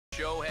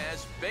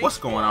What's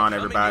going on,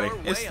 everybody?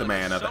 It's the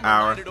man of the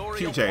hour,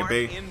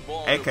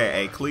 QJB,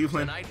 aka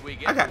Cleveland.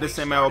 I got this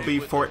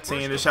MLB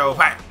 14 to show.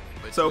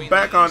 So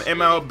back on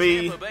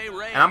MLB,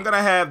 and I'm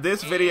gonna have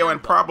this video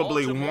and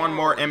probably one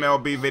more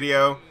MLB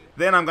video.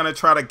 Then I'm gonna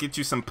try to get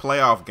you some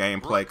playoff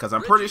gameplay because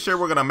I'm pretty sure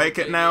we're gonna make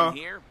it now.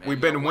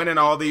 We've been winning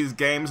all these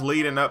games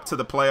leading up to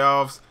the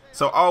playoffs,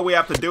 so all we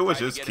have to do is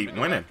just keep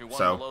winning.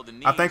 So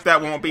I think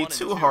that won't be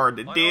too hard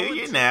to do,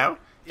 you know.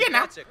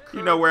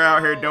 We're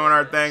out here doing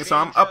our thing. So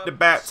I'm up to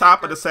bat,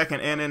 top of the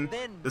second inning.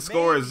 The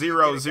score is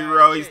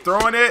 0-0. He's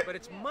throwing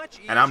it,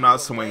 and I'm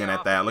not swinging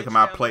at that. Look at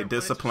my plate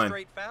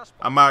discipline.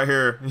 I'm out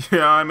here, you know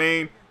what I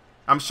mean?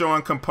 I'm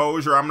showing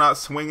composure. I'm not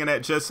swinging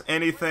at just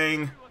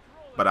anything,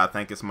 but I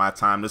think it's my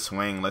time to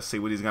swing. Let's see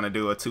what he's going to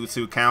do. A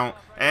 2-2 count,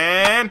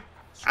 and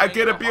I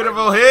get a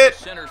beautiful hit.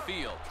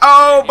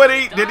 Oh, but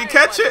did he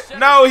catch it?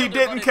 No, he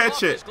didn't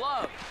catch it.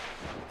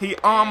 He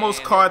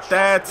almost caught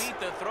that,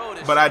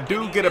 but I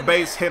do get a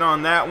base hit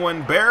on that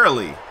one,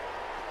 barely.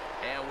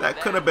 That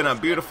could have been a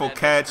beautiful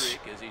catch.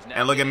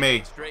 And look at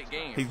me.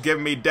 He's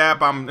giving me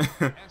dap. I'm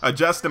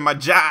adjusting my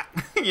jot.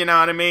 You know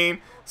what I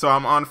mean? So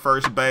I'm on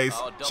first base.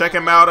 Check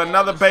him out.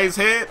 Another base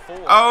hit.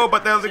 Oh,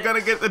 but they're going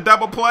to get the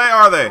double play,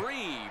 are they?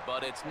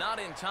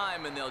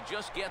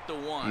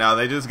 No,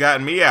 they just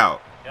got me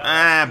out.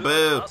 Ah,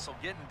 boo.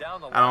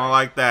 I don't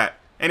like that.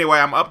 Anyway,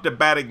 I'm up to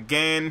bat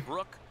again.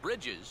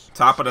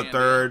 Top of the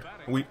third.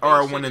 We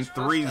are winning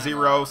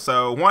 3-0,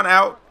 so one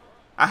out.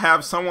 I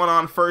have someone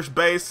on first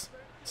base,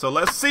 so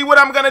let's see what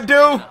I'm gonna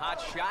do.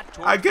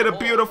 I get a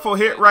beautiful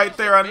hit right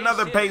there.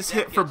 Another base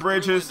hit for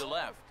Bridges.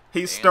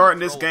 He's starting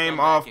this game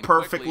off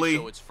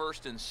perfectly.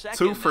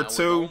 2 for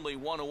 2,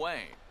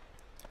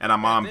 and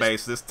I'm on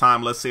base this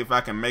time. Let's see if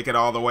I can make it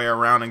all the way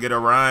around and get a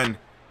run.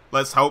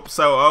 Let's hope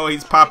so. Oh,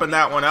 he's popping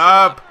that one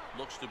up,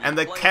 and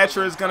the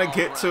catcher is gonna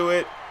get to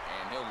it.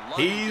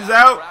 He's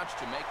out.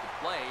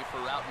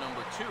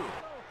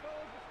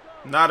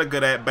 Not a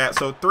good at bat.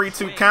 So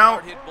 3-2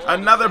 count.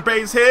 Another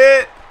base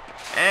hit,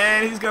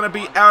 and he's gonna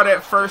be out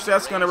at first.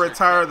 That's gonna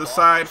retire the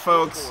side,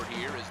 folks.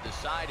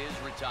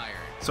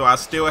 So I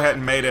still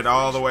hadn't made it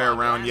all the way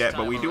around yet,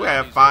 but we do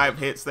have 5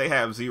 hits. They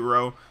have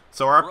 0.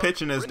 So our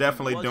pitching is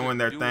definitely doing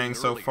their thing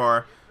so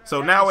far.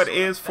 So now it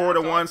is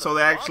 4-1. So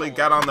they actually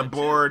got on the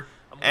board,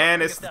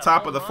 and it's the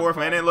top of the 4th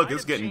inning. Look,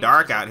 it's getting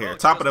dark out here.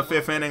 Top of the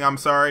 5th inning. I'm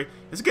sorry.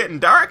 It's getting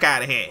dark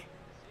out of here.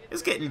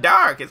 It's getting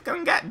dark. It's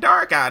gonna get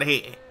dark out of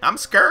here. I'm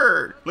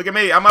scared. Look at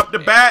me. I'm up to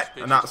bat.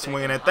 I'm not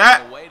swinging at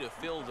that.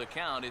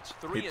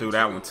 He threw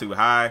that one too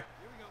high,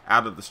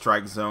 out of the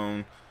strike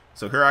zone.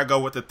 So here I go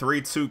with the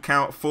 3-2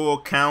 count, full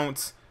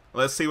counts.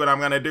 Let's see what I'm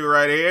gonna do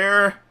right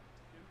here.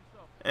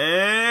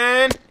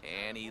 And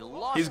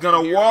he's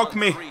gonna walk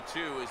me.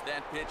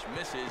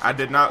 I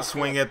did not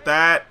swing at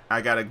that.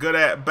 I got a good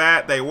at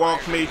bat. They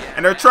walked me,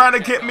 and they're trying to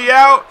get me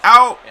out.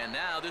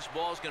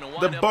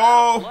 The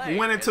ball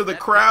went into the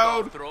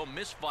crowd,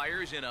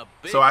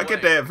 so I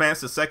get to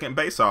advance to second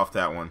base off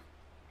that one.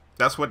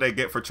 That's what they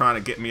get for trying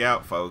to get me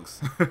out,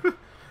 folks.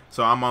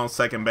 So I'm on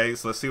second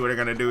base. Let's see what they're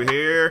gonna do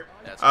here.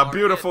 A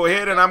beautiful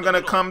hit, and I'm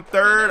gonna come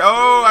third.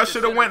 Oh, I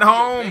should have went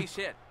home.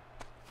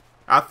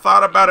 I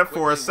thought about it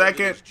for a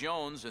second,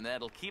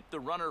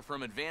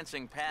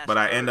 but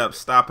I end up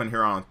stopping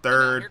here on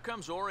third.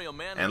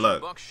 And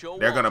look,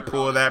 they're going to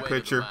pull that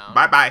pitcher.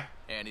 Bye-bye.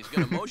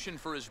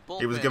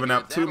 He was giving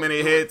up too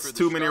many hits,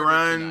 too many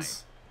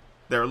runs.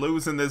 They're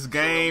losing this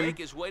game.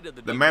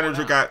 The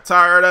manager got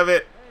tired of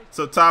it.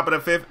 So top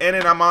of the 5th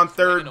inning, I'm on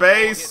third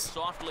base.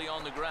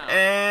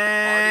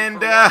 And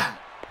dang,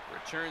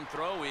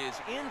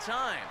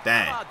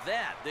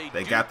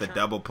 they got the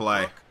double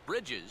play.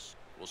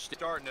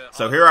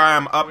 So here I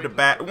am up to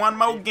bat one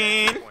more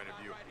game.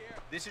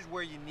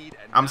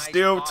 I'm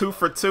still 2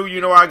 for 2.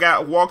 You know, I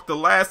got walked the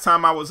last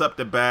time I was up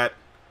to bat.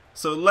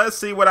 So let's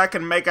see what I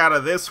can make out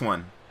of this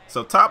one.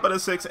 So top of the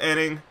 6th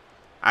inning,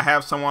 I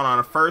have someone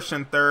on first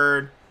and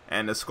third,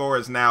 and the score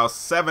is now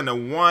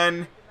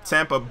 7-1.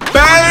 Tampa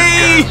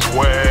Bay!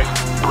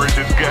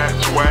 Bridges got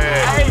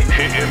swag,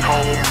 hitting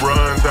home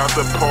runs out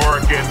the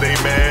park, and they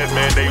mad,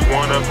 man, they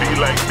wanna be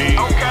like me.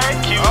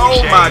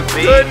 Oh my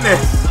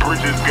goodness!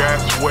 Bridges got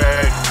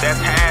swag,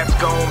 that's how it's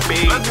gonna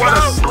be. What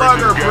a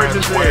slugger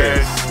Bridges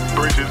is.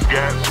 Bridges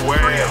got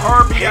swag.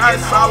 3 RBI,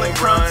 solid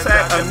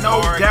contact, a no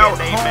doubt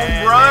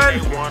home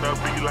run.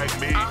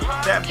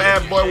 That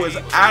bad boy was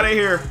out of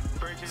here.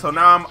 So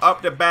now I'm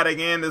up to bat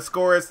again. The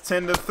score is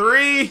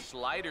 10-3.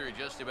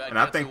 And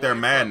I think they're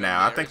mad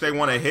now. I think they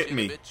want to hit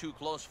me.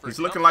 He's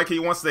looking like he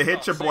wants to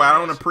hit your boy. I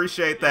don't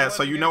appreciate that.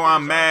 So you know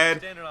I'm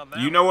mad.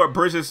 You know what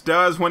Bridges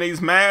does when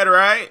he's mad,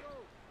 right?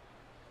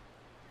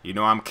 You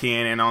know I'm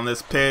keying in on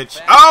this pitch.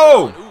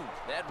 Oh!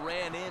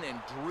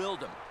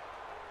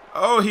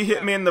 Oh, he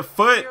hit me in the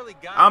foot.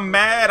 I'm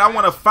mad. I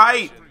want to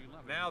fight.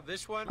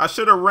 I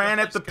should have ran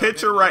at the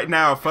pitcher right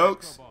now,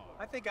 folks.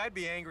 I think I'd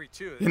be angry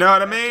too. You know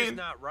what I mean? That's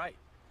not right.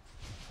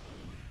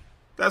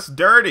 That's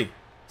dirty.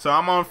 So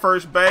I'm on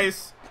first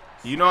base.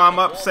 You know I'm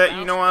upset.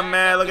 You know I'm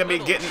mad. Look at me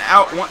getting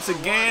out once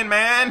again,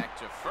 man.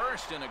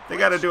 They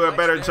got to do a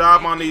better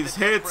job on these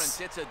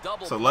hits.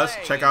 So let's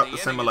check out the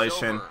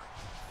simulation.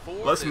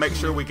 Let's make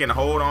sure we can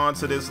hold on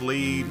to this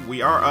lead.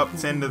 We are up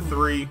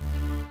 10-3.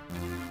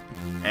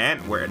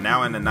 And we're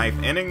now in the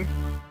 9th inning.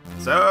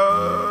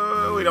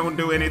 So we don't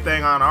do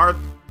anything on our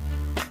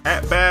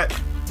at-bat.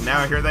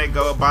 Now here they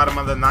go, bottom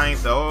of the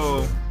 9th.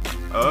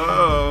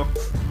 Oh.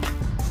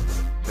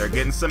 They're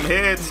getting some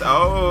hits.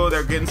 Oh,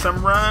 they're getting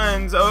some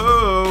runs.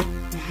 Oh.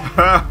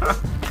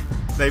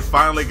 They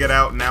finally get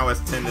out. Now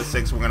it's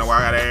 10-6. We're going to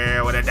walk out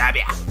there with a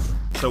W.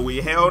 So we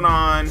held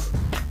on.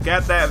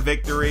 Got that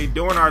victory.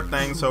 Doing our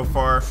thing so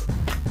far.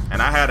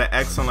 And I had an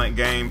excellent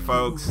game,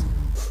 folks.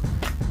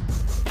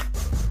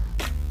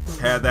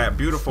 Had that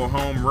beautiful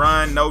home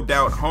run. No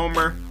doubt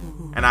homer.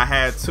 And I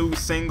had 2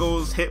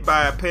 singles, hit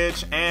by a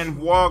pitch, and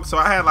walk. So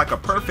I had like a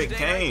perfect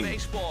game.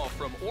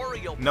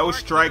 No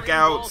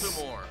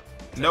strikeouts.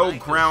 No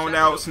ground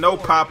outs, no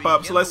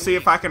pop-ups. Let's see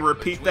if I can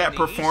repeat that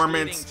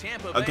performance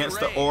against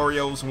the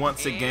Orioles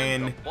once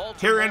again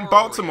here in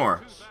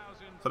Baltimore.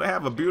 So they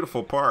have a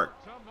beautiful park.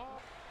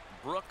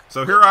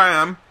 So here I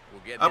am,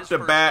 up to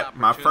bat,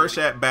 my first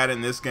at-bat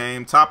in this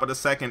game, top of the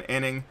 2nd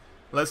inning.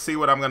 Let's see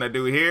what I'm going to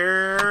do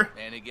here.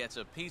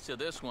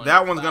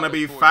 That one's going to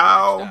be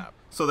foul.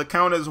 So the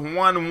count is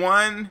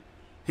 1-1.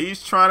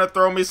 He's trying to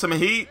throw me some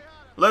heat.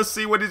 Let's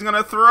see what he's going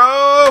to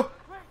throw.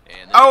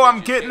 Oh,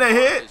 I'm getting a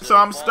hit, so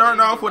I'm starting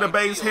off with a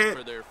base hit.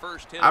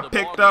 I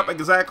picked up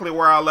exactly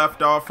where I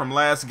left off from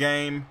last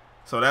game,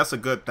 so that's a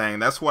good thing.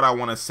 That's what I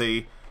want to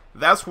see.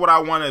 That's what I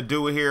want to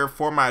do here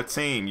for my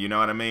team, you know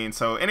what I mean?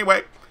 So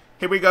anyway,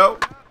 here we go.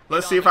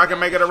 Let's see if I can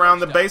make it around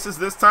the bases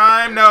this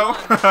time. No.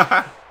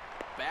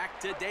 Back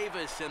to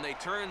Davis, and they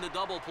turn the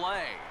double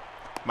play.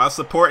 My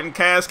supporting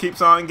cast keeps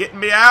on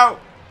getting me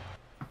out.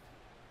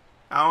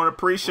 I don't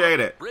appreciate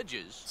it.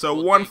 So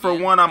 1 for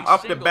 1, I'm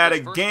up to bat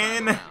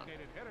again.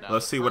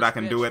 Let's see what I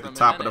can do at the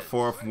top of the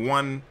 4th.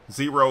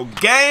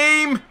 1-0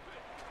 game.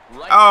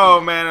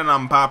 Oh, man, and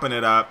I'm popping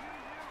it up.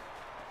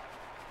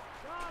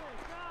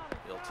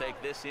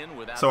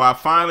 So I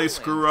finally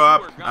screw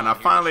up, and I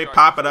finally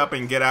pop it up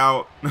and get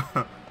out.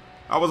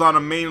 I was on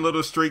a mean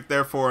little streak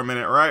there for a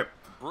minute, right?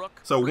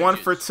 So 1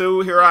 for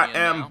 2. Here I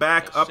am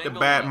back up to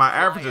bat. My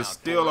average is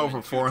still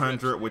over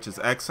 400, which is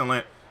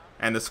excellent.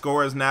 And the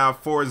score is now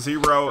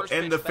 4-0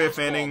 in the 5th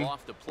inning.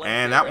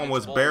 And that one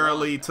was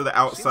barely to the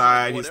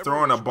outside. He's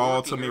throwing a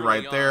ball to me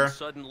right there.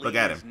 Look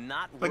at him.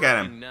 Look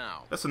at him.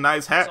 That's a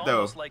nice hat,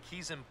 though.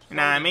 You know what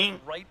I mean?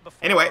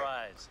 Anyway,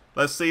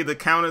 let's see. The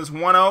count is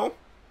 1-0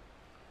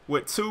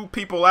 with 2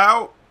 people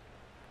out.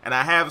 And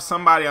I have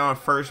somebody on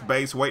first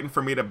base waiting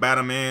for me to bat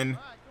him in.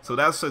 So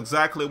that's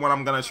exactly what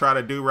I'm going to try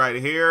to do right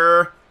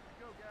here.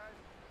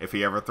 If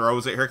he ever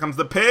throws it. Here comes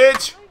the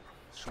pitch.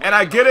 And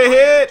I get a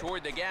hit.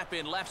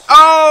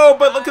 Oh,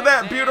 but look at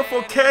that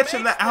beautiful catch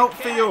in the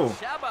outfield.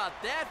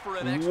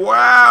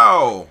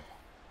 Wow.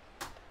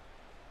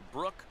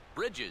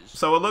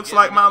 So it looks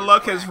like my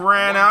luck has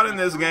ran out in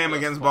this game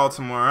against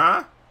Baltimore,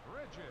 huh?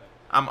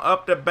 I'm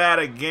up to bat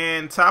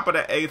again, top of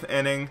the 8th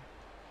inning.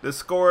 The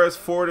score is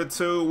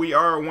 4-2. We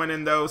are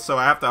winning, though, so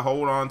I have to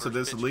hold on to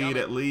this lead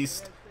at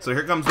least. So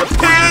here comes the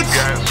pitch.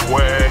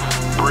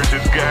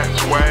 Bridges got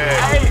swag.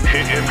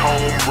 Hitting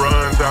home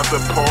runs out the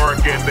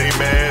park, and they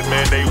mad,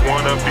 man. They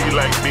wanna be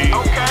like me.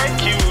 Okay,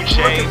 QJB.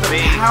 Look at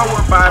the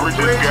power by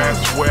Bridges got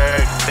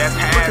swag. That's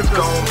how it's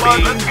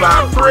gonna be.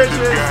 By Bridges.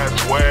 Bridges got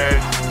swag.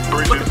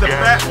 Look Bridges at the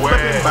got bat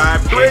flipping by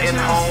swag. Bridges.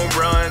 Hitting home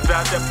runs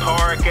out the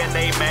park, and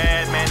they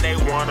mad, man. They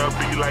Wanna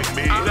be like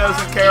me. He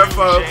doesn't care,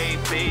 folks.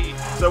 QJB.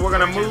 So we're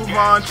going to move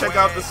on, check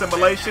out the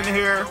simulation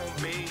here.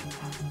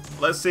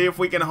 Let's see if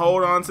we can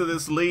hold on to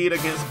this lead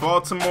against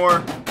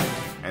Baltimore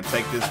and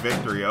take this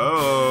victory.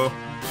 Oh,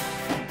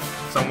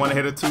 someone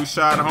hit a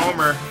 2-shot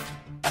homer.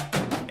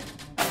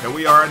 Here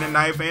we are in the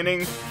 9th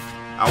inning.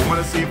 I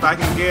want to see if I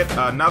can get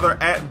another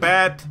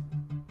at-bat,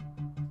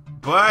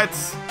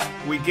 but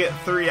we get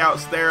 3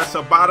 outs there.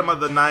 So bottom of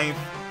the 9th,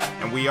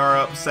 and we are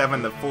up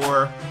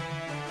 7-4.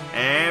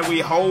 And we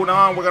hold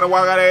on. We're going to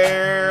walk out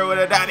there with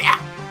a W.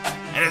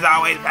 And as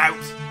always,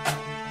 folks,